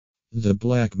The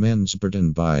Black Man's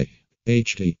Burden by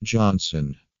H.T.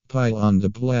 Johnson. Pile on the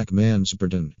black man's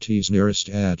burden, 'tis nearest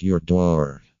at your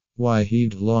door. Why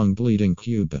heed long bleeding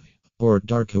Cuba, or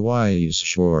dark Hawaii's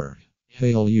shore?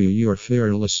 Hail you your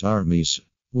fearless armies,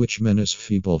 which menace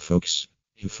feeble folks,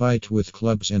 who fight with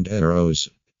clubs and arrows,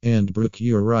 and brook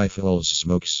your rifles'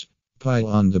 smokes. Pile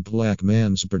on the black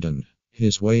man's burden,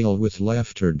 his wail with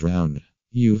laughter drown.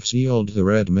 You've sealed the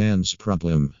red man's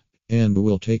problem, and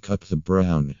will take up the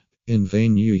brown. In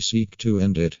vain you seek to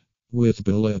end it, with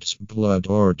bullets, blood,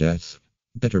 or death.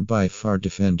 Better by far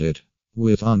defend it,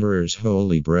 with honor's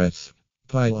holy breath.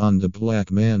 Pile on the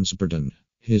black man's burden,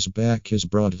 his back is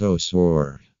broad though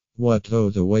sore. What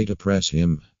though the weight oppress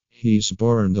him? He's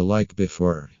borne the like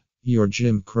before. Your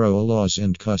Jim Crow laws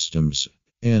and customs,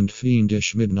 and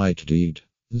fiendish midnight deed,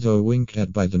 though winked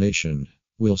at by the nation,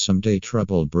 will someday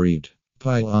trouble breed.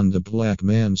 Pile on the black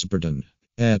man's burden,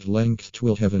 at length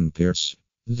 'twill heaven pierce.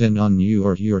 Then on you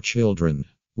or your children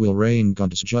will rain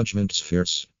God's judgments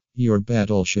fierce. Your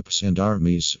battleships and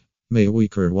armies may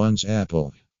weaker ones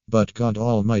apple, but God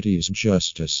Almighty's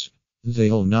justice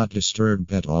they'll not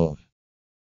disturb at all.